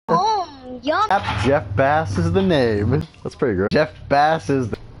Yum. Jeff Bass is the name. That's pretty good. Jeff Bass is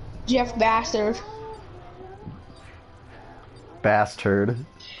the Jeff Bastard. bastard.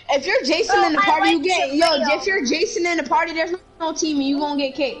 If you're Jason in the party, you get if you're Jason in the party, there's no team, and you gonna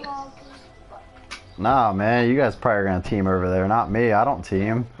get kicked. Nah, man, you guys probably are gonna team over there, not me. I don't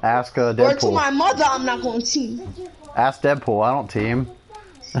team. Ask Deadpool. Or to my mother, I'm not gonna team. Ask Deadpool. I don't team.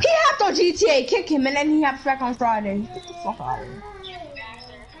 He hopped on GTA, kick him, and then he hopped back on Friday. Get the fuck out of here.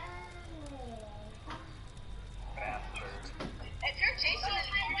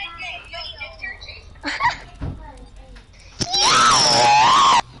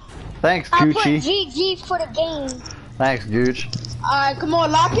 Thanks, I put Gucci. GG for the game. Thanks, Gooch. Alright, come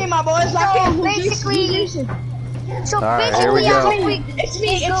on, lock in, my boys, lock in. Who's basically- Jason? So Alright, here we basically, I go. hope we It's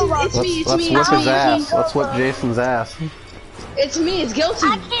me, it's me, Let's whip his ass. Let's whip Jason's ass. It's me, it's guilty.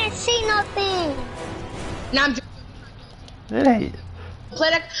 I can't see nothing. Now I'm It ain't. play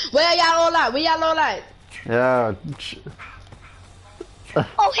that. Where y'all all at? Where y'all all at? Yeah. Oh hell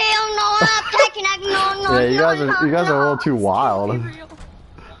no, I'm not packing that. No, Yeah, you guys are a little too wild.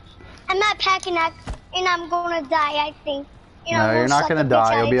 I'm not packing that, and I'm gonna die. I think. You know, No, you're we'll not suck gonna the bitch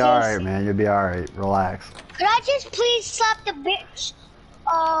die. out You'll of be alright, Jason. man. You'll be alright. Relax. Could I just please slap the bitch?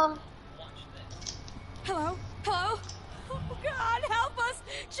 Hello? Hello? Oh God, help us!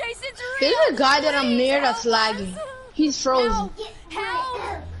 Jason's real! There's a guy that I'm near Please that's help lagging. us. He's frozen. Help!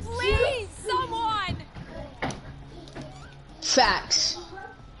 Help! Please, someone! Facts.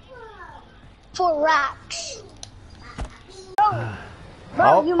 For rocks. Bro,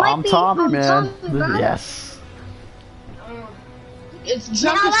 Oh, you might I'm be, Tommy, I'm man. Tommy, bro. Yes. It's Now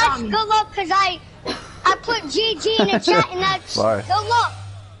Junkie that's Tommy. good luck, cause I put GG in the chat, and that's Sorry. good luck.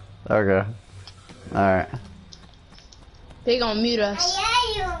 Okay. Alright. They gonna mute us.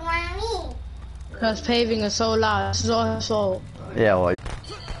 Cause paving is so loud. This is all his fault. Yeah, well.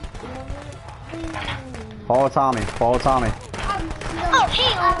 Follow Tommy. Follow Tommy. Oh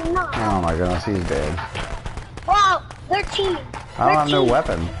hell no! Oh my goodness, he's dead. Wow, they're teaming. I don't have no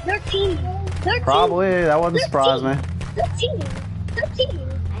weapon. They're teaming. They're Probably. That wouldn't surprise me. They're teaming. They're teaming.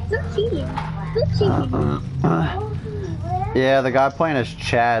 They're teaming. They're teaming. Yeah, the guy playing as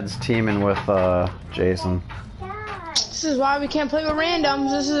Chad's teaming with Jason. This is why we can't play with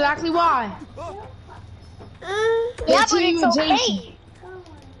randoms. This is exactly why. Yeah, but teaming it's with okay. Jason.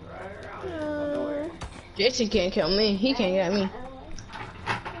 Jason can't kill me. He can't get me.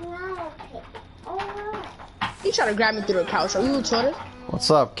 He tried to grab me through the couch. Are you retarded? What's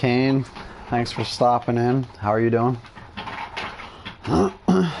up, Kane? Thanks for stopping in. How are you doing? Well,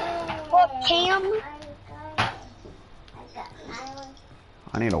 Cam.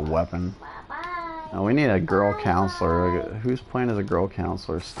 I need a weapon. Oh, we need a girl counselor. Who's playing as a girl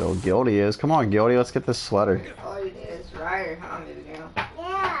counselor still? Guilty is. Come on, Guilty. Let's get this sweater. All you need is Ryder, huh, baby girl?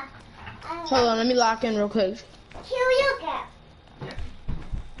 Yeah. Hold on, let me lock in real quick. Here you go.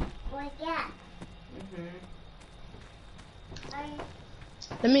 Like that.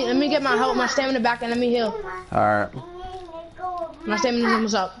 Let me get my health, my stamina back, and let me heal. All right. My stamina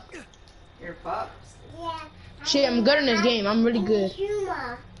almost up. Your pups. Yeah. Shit, I'm good in this game. I'm really good.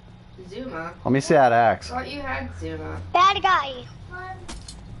 Zuma. Zuma. Let me see that axe. Thought you had Zuma. Bad guy.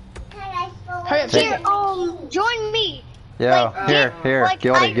 Hurry up, take Here, it. join me. Yeah, Like, here. like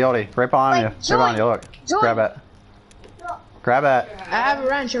Guilty, I- Guilty. Right behind like, you. Right behind you. Look. join. Grab it. Grab it. I have a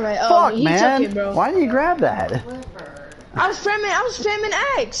wrench already. Oh, Fuck, he man. took it, bro. Why didn't you grab that? I was spamming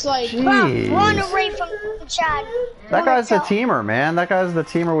X. Like, Jeez. Run away from Chad. That guy's the teamer, man. That guy's the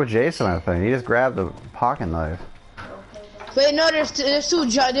teamer with Jason, I think. He just grabbed the pocket knife. wait, no, there's two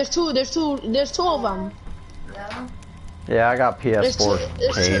of them. Yeah, I got PS4,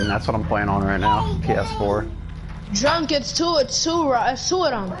 There's two. Kane. That's what I'm playing on right now. PS4. Drunk, it's two of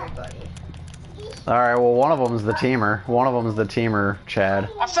them. Alright, well, one of them's the teamer. One of them's the teamer, Chad.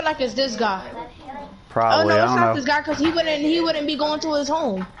 I feel like it's this guy. Probably, Oh no, I it's don't not know. this guy, cause he wouldn't be going to his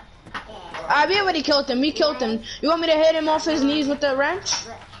home. We already killed him. We killed him. You want me to hit him off his knees with the wrench?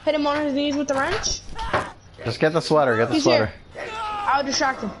 Hit him on his knees with the wrench? Just get the sweater, get the He's sweater. here. I'll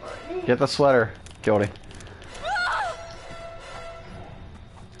distract him. Get the sweater, Guilty.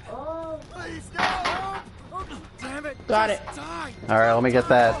 Got it. Alright, let me get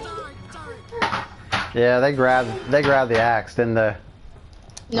that. Yeah, they grabbed the axe, didn't they?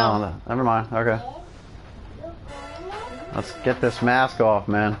 No. Oh, no. Never mind. Okay. Let's get this mask off,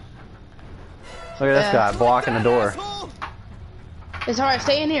 man. Look at this Yeah. guy blocking the door. It's alright,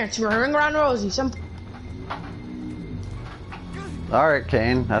 stay in here. It's ring around Rosie. Alright,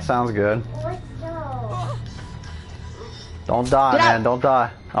 Kane. That sounds good. Let's go. Don't die, Get out. man. Don't die.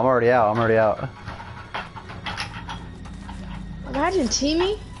 I'm already out. I'm already out. Imagine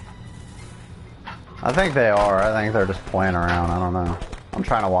Teamy. I think they are. I think they're just playing around. I don't know. I'm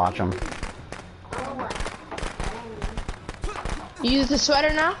trying to watch them. You use the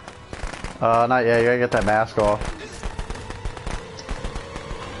sweater now? Not yet. You gotta get that mask off.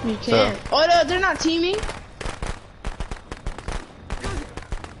 You can't. Oh, they're not teaming?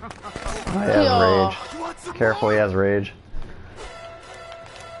 Oh, he has rage. Careful, he has rage.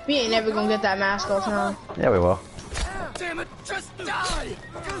 We ain't never gonna get that mask off now. Yeah, we will. Damn it, just die!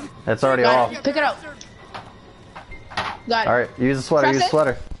 It's already off. Pick it up. Got it. Alright, use the sweater, Press use the it.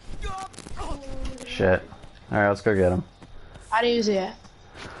 sweater. Shit. Alright, let's go get him. I didn't use it yet.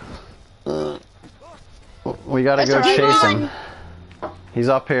 We gotta That's go alright. chase him. He's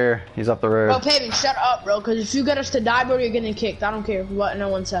up here. He's up the Bro, road. Pavin, shut up, bro. Because if you get us to die, bro, you're getting kicked. I don't care what no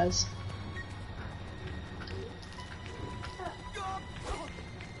one says.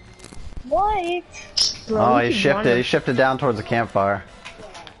 What? Bro, Oh, you he keep shifted. running. He shifted down towards the campfire.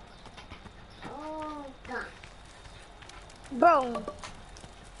 Oh, God. Bro,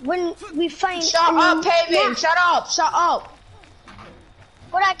 when we find... Shut up, Pavin. Shut up. Shut up.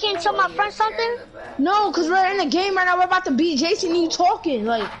 What, I can't tell my friend something? No, because we're in the game right now. We're about to beat Jason. You talking.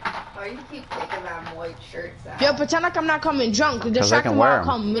 Like, Why you keep taking them white shirts out? yo, pretend like I'm not coming drunk. they Distract can him wear while I 'em.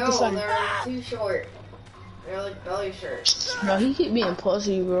 come. Make No, this like, they're too short. They're like belly shirts. bro, he keep being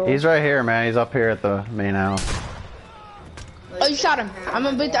pussy, bro. He's right here, man. He's up here at the main house. Oh, you shot him. I'm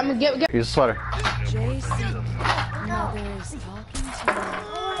gonna get. Use the sweater. Jason, Mother's talking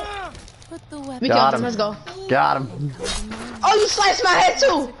to you. Put the weapon We Got killed him. him. Let's go. Got him. Oh, you sliced my head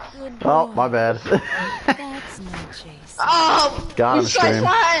too. good Oh, boy. my bad. That's not Jason. Oh, Got you him, sliced stream.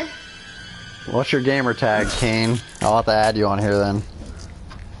 my head. What's your gamer tag, Kane? I'll have to add you on here then.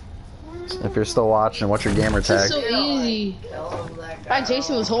 If you're still watching, what's your gamer This tag? is so easy. Kill that guy. That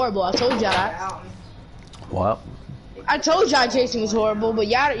Jason was horrible. I told y'all that. Out. What? I told y'all Jason was horrible, but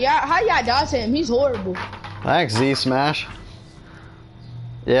y'all, how y'all dodge him? He's horrible. Thanks, Z Smash.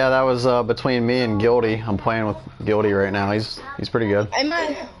 Yeah, that was between me and Guilty. I'm playing with Guilty right now. He's pretty good. Hey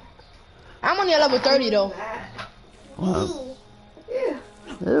man, I'm only at level 30 though.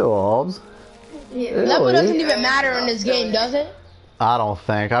 Ew, Albs. Level doesn't even matter in this game, does it? I don't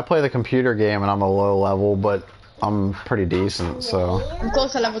think. I play the computer game and I'm a low level, but I'm pretty decent, so. I'm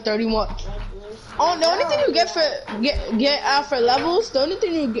close to level 31. Oh, the only thing you get for levels, the only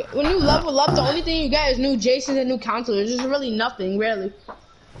thing you get when you level up, the only thing you get is new Jasons and new counselors. There's really nothing, really.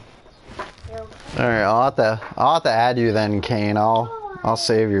 Alright, I'll have to add you then, Kane. I'll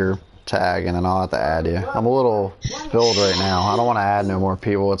save your tag and then I'll have to add you. I'm a little filled right now. I don't want to add no more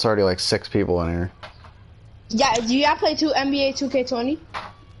people. It's already like 6 people in here. Yeah, do y'all play NBA 2K20?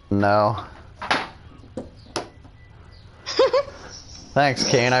 No. Thanks,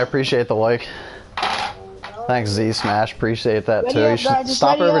 Kane. I appreciate the like. Thanks, Z Smash. Appreciate that too. You should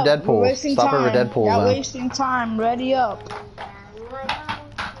stop over Deadpool. Stop over Deadpool Y'all then. wasting time. Ready up.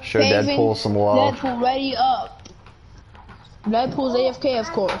 Show Paving, Deadpool some love. Deadpool, ready up. Deadpool's AFK, of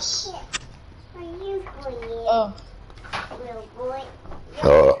course. Are you going Oh. little boy?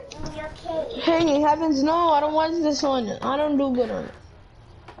 Uh, You okay? Hey, heavens, no, I don't watch this one. I don't do good on it.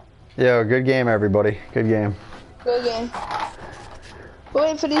 Yo, good game, everybody. Good game. Good game.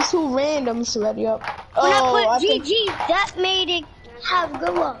 Waiting for these 2 randoms to ready up. When Oh, I I put think, GG, that made it have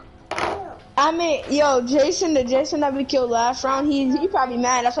good luck. I mean, yo, Jason, the Jason that we killed last round, he probably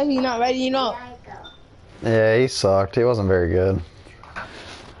mad. That's why he's not ready, you know. Yeah, he sucked. He wasn't very good.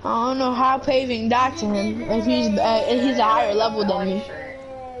 I don't know how Paving died to him if he's a higher level than me.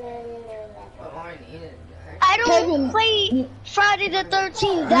 I don't Kevin. play Friday the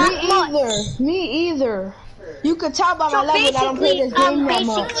 13th that much. Me either. You could tell by my So level that I don't play basically, this game I'm that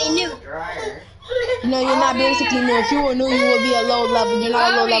much. basically new. No, you're not basically new. If you were new, you would be a low level. You're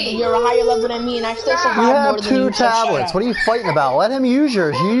not a low level. You're a higher level than me, and I still survive You more have than 2 you. so shut tablets. up. What are you fighting about? Let him use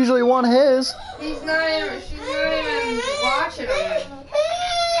yours. You usually want his. She's not even watching him.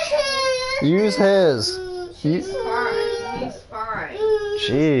 Use his. He's fine. He's fine.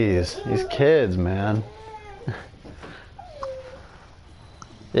 Jeez, these kids, man.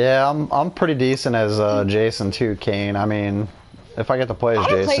 Yeah, I'm pretty decent as Jason too, Kane. I mean, if I get to play as I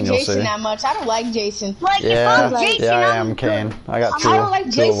don't play Jason, you'll Jason see. that much. I don't like Jason. Like, Yeah, if I'm Jason, yeah, I I'm am Kane. I got two. I don't like two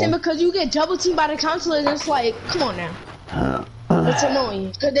of Jason them. because you get double teamed by the counselors. And it's like, come on now. It's annoying.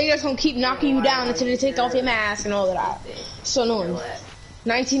 Because they just gonna keep knocking you down until they take off your mask and all of that. It's annoying.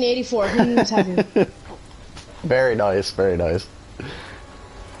 1984, who knew was happening? Very nice, very nice.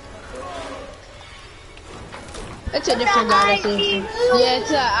 It's a different guy, I think. Yeah,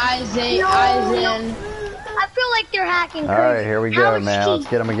 it's Aizen. I feel like they're hacking. All right, here we go, Alex man. T. Let's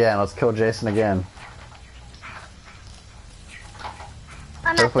get him again. Let's kill Jason again.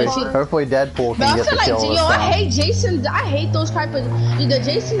 I'm at Hopefully, hopefully Deadpool But can I get feel the like, kill yo, this I time. hate Jason. I hate those type of the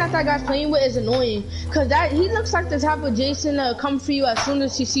Jason that guy's playing with is annoying. Cause that he looks like the type of Jason that come for you as soon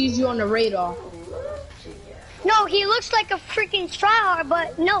as he sees you on the radar. No, he looks like a freaking tryhard,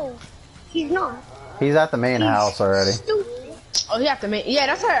 but no, he's not. He's at the main He's house already. stupid. Oh, you have to make. Yeah,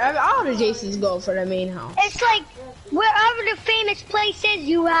 that's how all the Jasons go for the main house. It's like wherever the famous place is,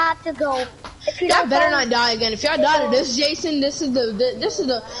 you have to go. If you Y'all don't better go, not die again. If y'all die to this Jason, this is the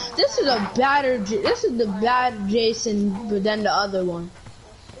bad Jason than the other one.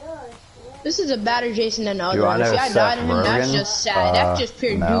 This is a badder Jason than the other Do I one. If know y'all die Seth to him, that's Rogen? just sad. That's just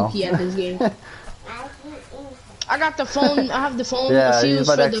pure No. dookie at this game. I got the phone. I have the phone Yeah, fuse he's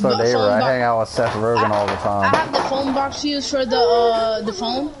my for next the door neighbor. phone I box. hang out with Seth Rogen all the I time. have the phone box fuse for the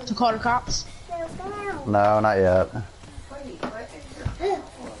phone to call the cops. No, not yet.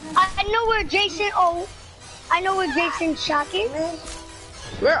 I know where Jason. Oh, I know where Jason Shock is.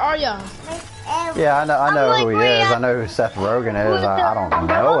 Where are y'all? Yeah, I know I'm who he like, where is. at? I know who Seth Rogen is. I don't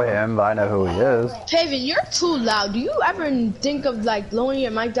know him, but I know who he is. Taven, you're too loud. Do you ever think of like lowering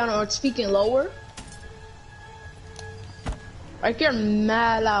your mic down or speaking lower? Like you're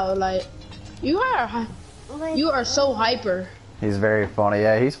mad loud. Like you are so hyper. He's very funny.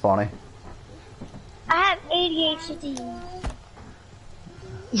 Yeah, he's funny. I have ADHD.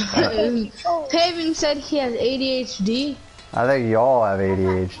 Taven said he has ADHD. I think y'all have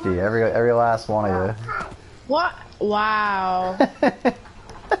ADHD. Every last one of What? Wow.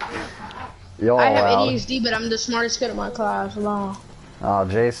 you. Y'all I have loud. ADHD, but I'm the smartest kid in my class. Wow. Oh,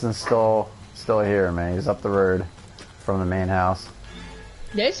 Jason's still here, man. He's up the road from the main house.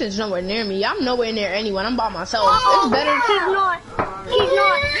 Jason's nowhere near me. I'm nowhere near anyone. I'm by myself. Oh, It's better. He's not. He's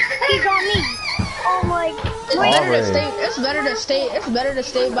not. He's on me. Oh my. It's Wait. better to Already. stay. It's better to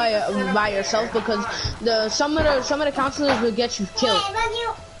stay by yourself because some of the counselors will get you killed.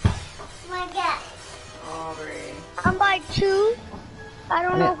 Aubrey. I'm by two. I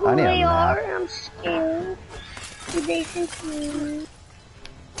don't know I who need a they map. are. I'm scared. Jason too.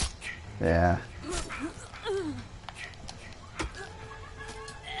 Yeah.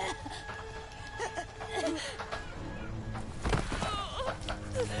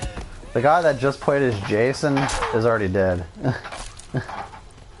 The guy that just played as Jason is already dead. Yeah.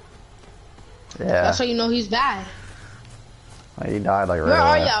 That's how you know he's bad. He died like right Where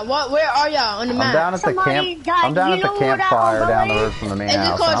are away. y'all? Where are y'all on the I'm map? down at the Somebody camp. died. I'm down You at the know where that campfire down the umbrella road from the main Is it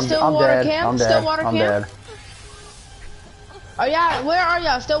house. called I'm Stillwater dead. Camp? I'm dead. Stillwater I'm Camp? dead. Are y'all? Where are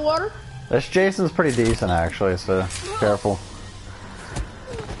y'all? Stillwater? This Jason's pretty decent actually, so careful.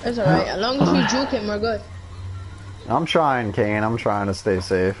 It's alright. As long as we juke him, we're good. I'm trying, Kane. I'm trying to stay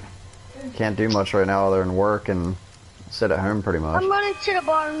safe. Can't do much right now other than work and sit at home pretty much. I'm running to the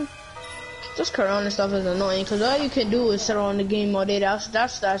barn. Just Corona stuff is annoying because all you can do is sit on the game all day. That's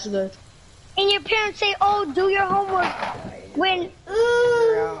good. And your parents say, "Oh, do your homework." When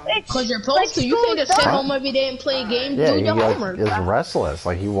it's Cause you're supposed like to. You can't just sit school home every day and play games. Yeah, Do he your like, homework. is restless.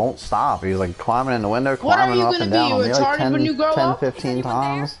 Like he won't stop. He's like climbing in the window, What are climbing you up gonna and be, down on me like retarded 10, when you grow 10 up? 15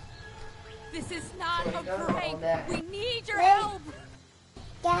 times. This is not a break. We need your help.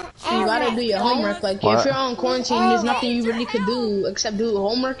 You gotta do your homework. Like What? if you're on quarantine, there's nothing you really could do except do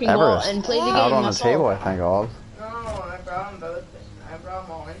homework and go Everest. out and play the game. Out on the That's table, all. I think, of. No, I brought them both. I brought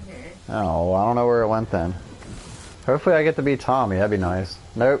them all in here. Oh, well, I don't know where it went then. Hopefully I get to be Tommy. That'd be nice.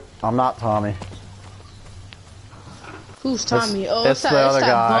 Nope, I'm not Tommy. Who's Tommy? It's- Oh, it's it's that, the it's other that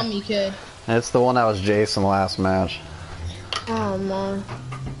guy. bummy kid. It's the one that was Jason last match. Oh man.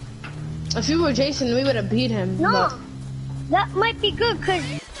 If you were Jason, we would have beat him. No, But that might be good because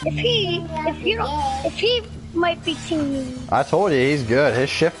if he might be teaming. I told you, he's good. His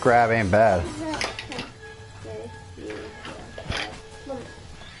shift grab ain't bad.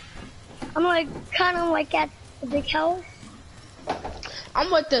 I'm like kind of like at the big house.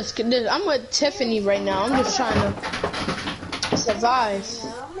 I'm with I'm with Tiffany right now. I'm just trying to survive.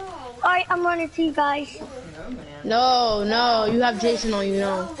 All right, I'm running to you guys. No, you have Jason on you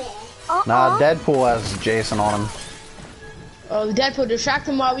now. Nah, Deadpool has Jason on him. Oh, Deadpool, distract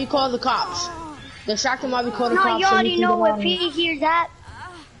him while we call the cops. Distract him while we call the No, cops. you so we already can know get if on he him. hears that.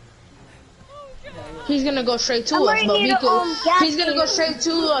 He's gonna go straight to I'm us, right but here we to, could. gas He's gonna go station.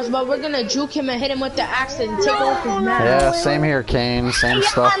 straight to us, but we're gonna juke him and hit him with the axe and take off his No, mask. Yeah, same here, Kane. Same Yeah,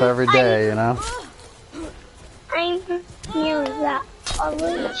 stuff every day, you know? I'm hearing that. I'll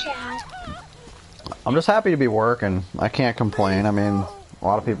really chat. I'm just happy to be working. I can't complain. I mean, a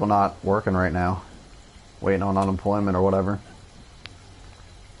lot of people not working right now. Waiting on unemployment or whatever.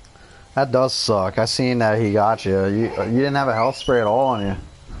 That does suck. I seen that he got you. You didn't have a health spray at all on you.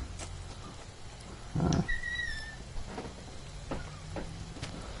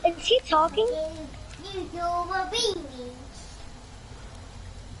 Is he talking?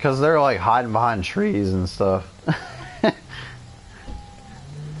 Because they're like hiding behind trees and stuff.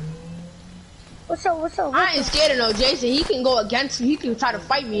 What's up? What's up? I ain't scared of no Jason. He can go against me. He can try to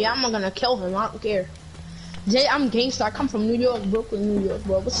fight me. I'm not gonna kill him. I don't care. I'm gangster. I come from New York, Brooklyn, New York,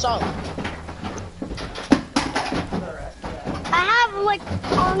 bro. What's up? I have like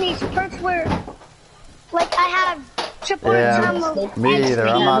all these perks where, like, I have triple ammo. Me either.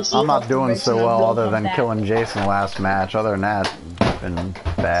 I'm not doing so well other than back. killing Jason last match. Other than that, it's been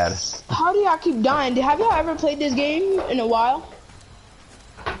bad. How do y'all keep dying? Have y'all ever played this game in a while?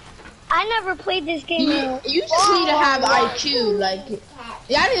 I never played this game. You just need to have IQ. Like,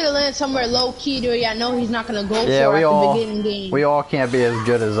 y'all need to land somewhere low key where y'all know he's not gonna go Yeah, for we at all the beginning game. we all can't be as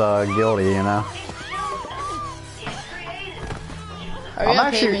good as Guilty, you know. I'm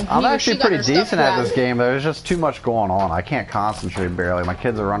actually pretty decent at this game. There's just too much going on. I can't concentrate barely. My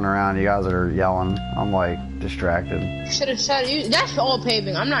kids are running around. You guys are yelling. I'm like distracted. Should have said you. That's all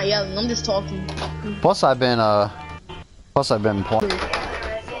paving. I'm not yelling. I'm just talking. Plus I've been playing.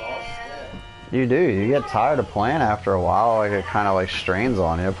 You do. You get tired of playing after a while. Like it kind of like strains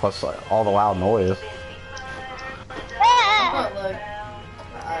on you. Plus like, all the loud noise. Oh, look.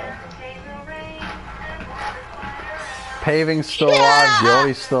 Paving's still alive.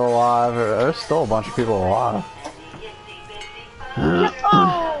 Guilty's still alive. There's still a bunch of people alive.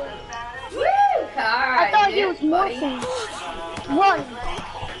 Oh, Woo! I thought he was morphing. Run.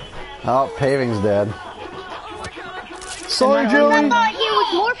 Oh, Paving's dead. Sorry, I Joey. thought he was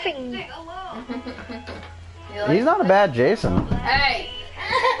morphing. He's not a bad Jason. Hey!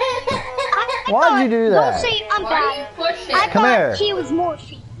 Why'd you do that? Don't say I'm Why are you bad. pushing? I Come thought here. he was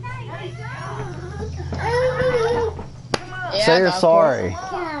morphing. Yeah, Say I you're got sorry.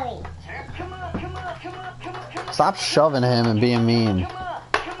 Stop shoving him and being mean. You're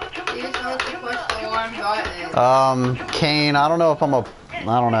supposed to push the one button. Kane, I don't know if I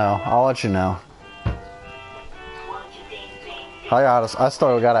don't know. I'll let you know. I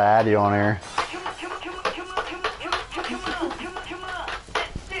still gotta add you on here.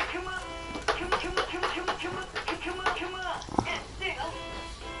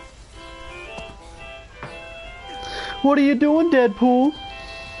 What are you doing, Deadpool?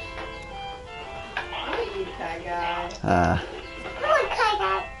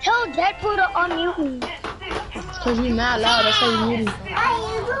 Tell Deadpool to unmute me. Cause you mad loud. That's why you muted.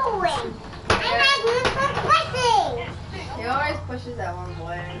 He always pushes that one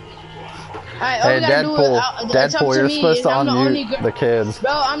button. Alright, all Hey, we gotta do is, it's up Deadpool, to you're me. supposed to I'm the only unmute girl. the kids.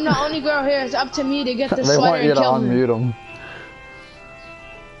 Bro, I'm the only girl here. It's up to me to get the They sweater want you and to kill him. unmute them.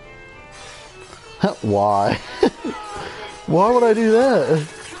 Why? Why would I do that?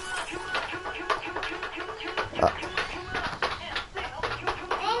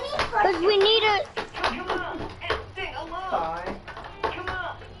 Because we need a... Fine.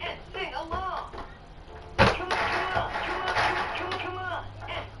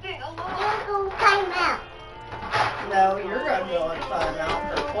 No, you're gonna go on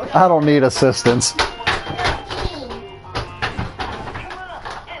timeout for pushing. I don't need assistance.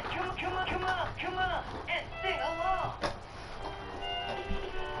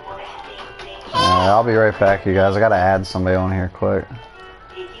 I'll be right back, you guys. I gotta add somebody on here quick.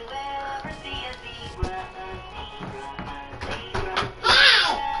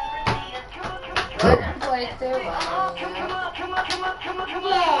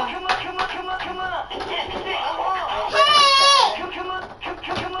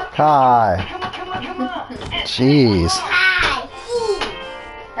 Kai. Jeez.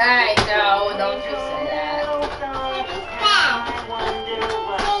 Hey, no, don't you say that.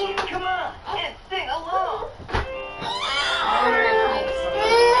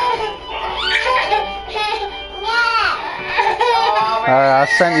 Alright,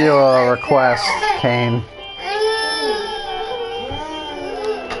 I sent you a request, Kane.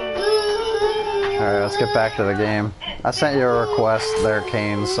 Alright, let's get back to the game. I sent you a request there,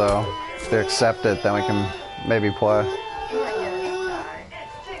 Kane, so if you accept it, then we can maybe play.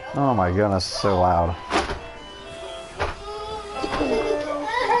 Oh my goodness, it's so loud.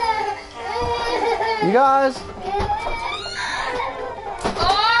 You guys,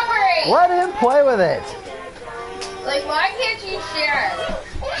 Aubrey! let him play with it. Like, why can't you share it?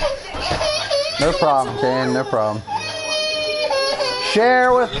 No problem, Kane, no problem.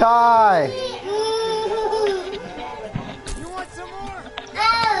 Share with Kai.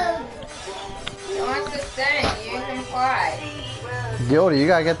 He wants to sing. You can play. Guilty, you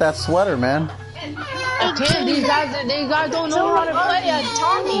gotta get that sweater, man. I can't. These guys don't know how to play at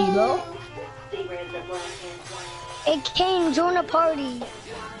Tommy, bro. It came join a party.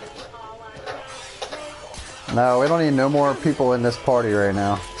 No, we don't need no more people in this party right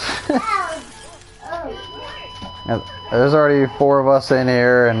now. And there's already 4 of us in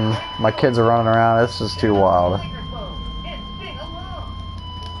here, and my kids are running around. This is too wild.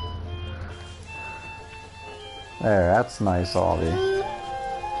 There, that's nice, Avi.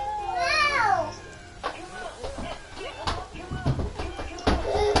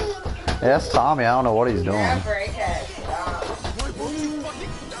 Yeah, that's Tommy. I don't know what he's doing.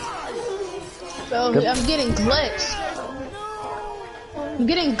 Bro, I'm getting glitched. I'm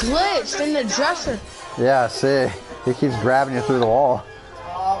getting glitched in the dresser. Yeah, see. He keeps grabbing you through the wall.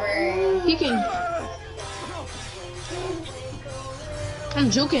 He can. I'm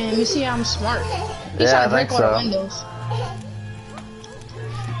joking him. You see, I'm smart. He's Yeah, trying to I break think all so. the windows.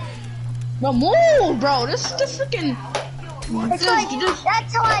 Bro, move, bro. This freaking. It's like,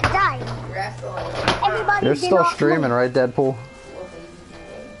 that's how I died. Everybody You're did still not streaming, move. right, Deadpool?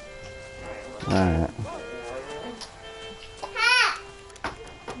 Alright.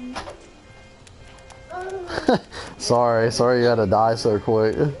 Sorry you had to die so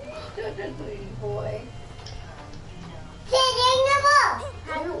quick.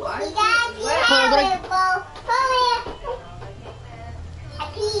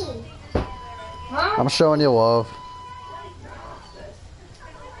 I'm showing you love.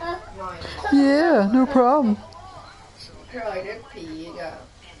 Yeah, no problem. Girl, I did pee. You got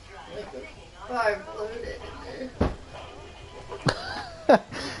like 5 loaded in there.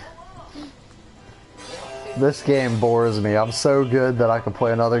 This game bores me. I'm so good that I can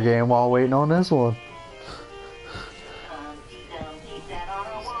play another game while waiting on this one.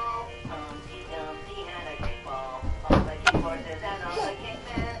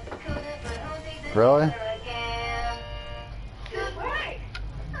 Really?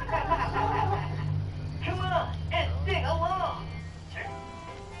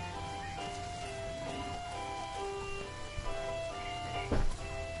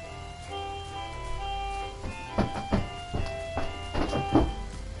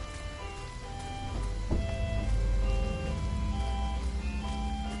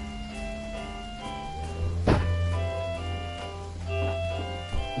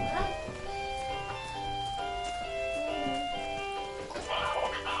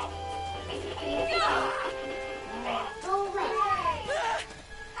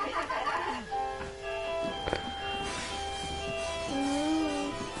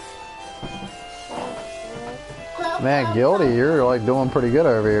 Man, Guilty, you're like doing pretty good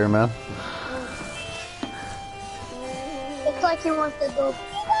over here, man. It's like he wants to go.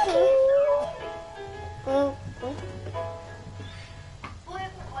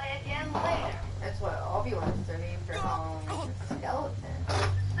 That's what Obi wants to name for home. Skeleton.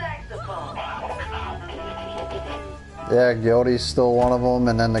 Yeah, Guilty's still one of them,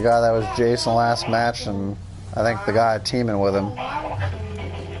 and then the guy that was Jason last match, and I think the guy teaming with him.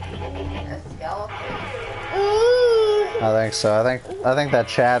 I think so. I think that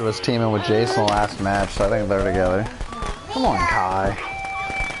Chad was teaming with Jason last match, so I think they're together. Come on, Kai.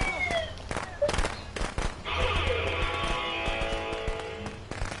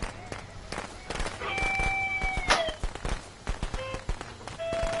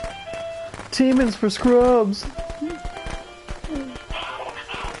 Teaming's for scrubs.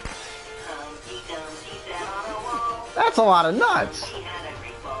 That's a lot of nuts.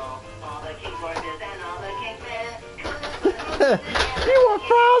 You want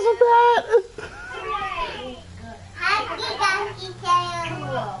fries with that?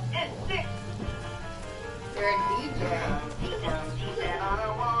 You're a DJ.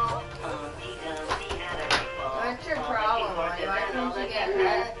 What's your problem? Why can't you get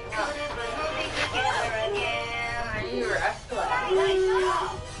hit? Are you restless?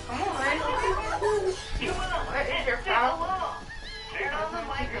 Come on. What is your problem?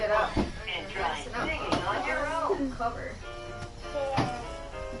 Get up. It's not on your own. Cover.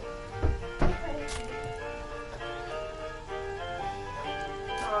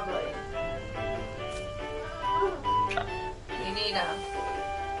 Probably. You need a.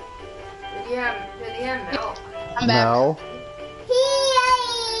 Did you have milk? I'm back. No.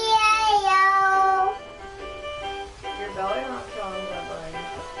 Your belly not feeling good, buddy.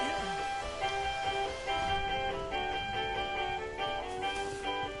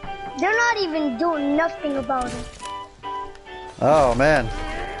 They're not even doing nothing about it. Oh man.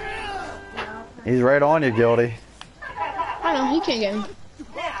 He's right on you, Guilty. I know, he can't get me.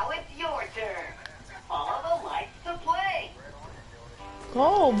 Now it's your turn. Follow the lights to play.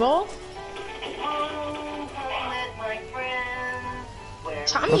 Go, bro.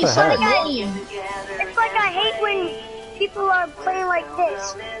 Tommy What the is so heck? annoying. It's like I hate when people are playing like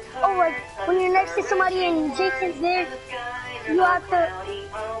this. oh, like when you're next to somebody and Jason's there, you have to,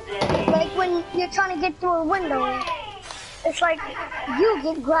 like when you're trying to get through a window, it's like you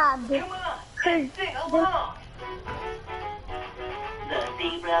get grabbed. Cause The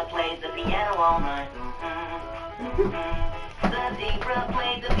zebra plays the piano all night. The zebra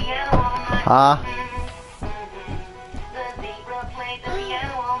plays the piano all night. Huh? The zebra played the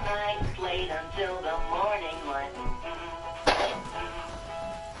piano all night. Played until the morning light.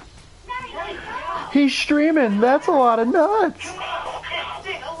 He's streaming. That's a lot of nuts. Come on and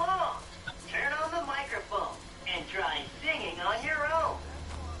sing along. Turn on the microphone and try singing on your own.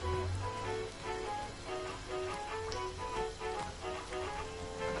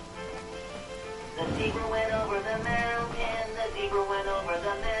 The zebra went over the mountain. The zebra went over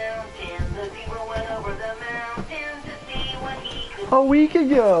the mountain. The zebra went over the mountain to see what he could. A week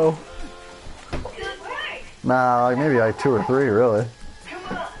ago. Good work. Nah, like maybe like 2 or 3, really.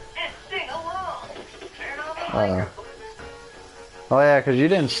 Come on and sing along. Turn on the Uh, microphone. oh yeah, because you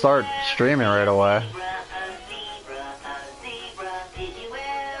didn't start streaming right away. A zebra, did you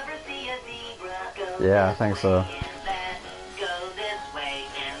ever see a zebra go Yeah, I think so. and that, go this way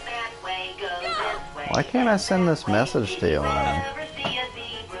and that way, go this way. Why can't I send this message to you, man? Ever see a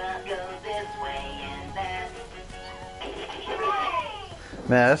zebra go this way and that?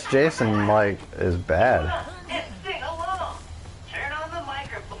 Man, this Jason, like, is bad. And sing along. Turn on the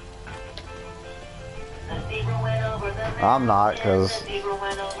microphone. The zebra went over the mountain. I'm not, because The zebra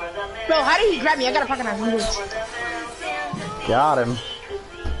went over the mountain. Bro, how did he grab me? I got a fucking knife. I'm good. Over the mountain to see got him. what he could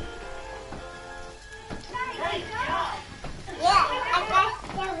see. Nice job. Yeah, I got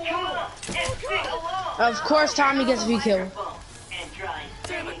Come on and sing along. Of course, Tommy gets V kill. And try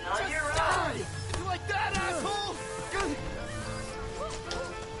singing on your own. You like that, asshole?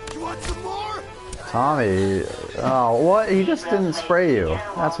 You want some more? Tommy, oh, what? He just didn't spray you.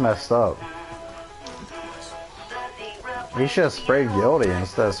 That's messed up. He should have sprayed Guilty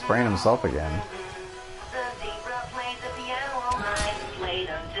instead of spraying himself again. The zebra played the piano all night, played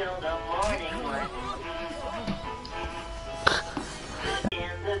until the morning light.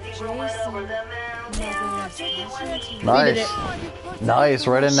 And the zebra went over the mountain to see what he could Nice. Nice,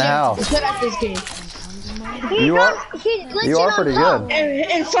 right in the house. Good at this game. You are, he's glitching you are on pretty top. good.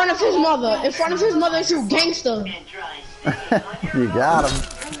 In front of his mother. In front of his mother, he's a gangster. and try singing on your You got him.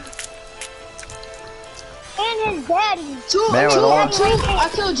 And his daddy. Man, with all- I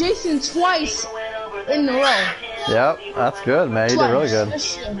killed Jason twice went over in a row. Yep, that's good, man. You did really good. the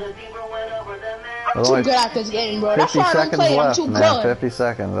zebra went over the mountain. I'm There's too only good at this game, bro. That's 50 why I don't seconds play it. I'm left, too man. good. 50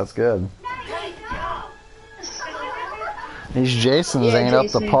 seconds, that's good. Nice job. These Jasons Yeah, ain't up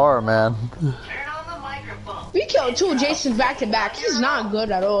Jason. to par, man. Turn on the microphone. We killed 2 Jasons back to back. He's not good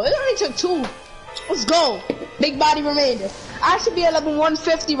at all. It only took 2. Let's go. Big body remainder. I should be at level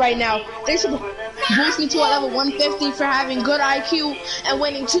 150 right now. They should boost me to a level 150 for having good IQ and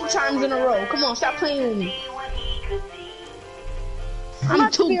winning 2 times in a row. Come on, stop playing with me. See what he could see.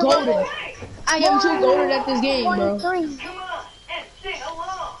 I'm too goated. I am too goated at this game, bro. 1-3. Come on and sing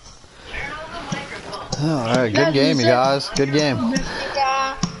along. Turn on the microphone. Alright, good game, you guys. Good game.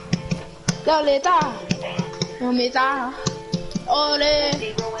 Lolita. Lolita. Ole.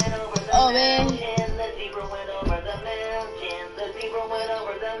 Zebra went over the Ole. mountain. The zebra went over the mountain. The zebra went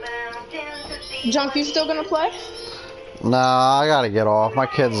over the mountain to see. Junk, you still gonna play? Nah, I gotta get off. My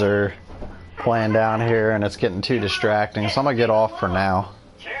kids are playing down here and it's getting too distracting, so I'm gonna get off for now.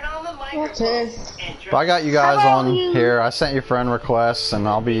 Turn on the microphone Okay. and But I got you guys on here. I sent you friend requests and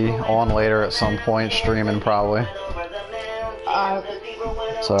I'll be on later at some point, streaming probably. over the mountain. The zebra went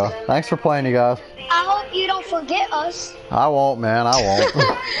over. So, thanks for playing, you guys. I hope you don't forget us. I won't, man. I won't.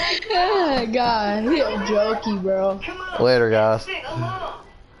 Oh, God, you're jokey, bro. Later, guys. Sing along.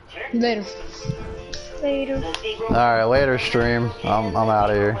 Later. Later. The zebra Alright, later stream. I'm out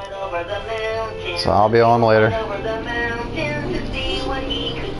of here. went over the mountain. So I'll be on later. Over the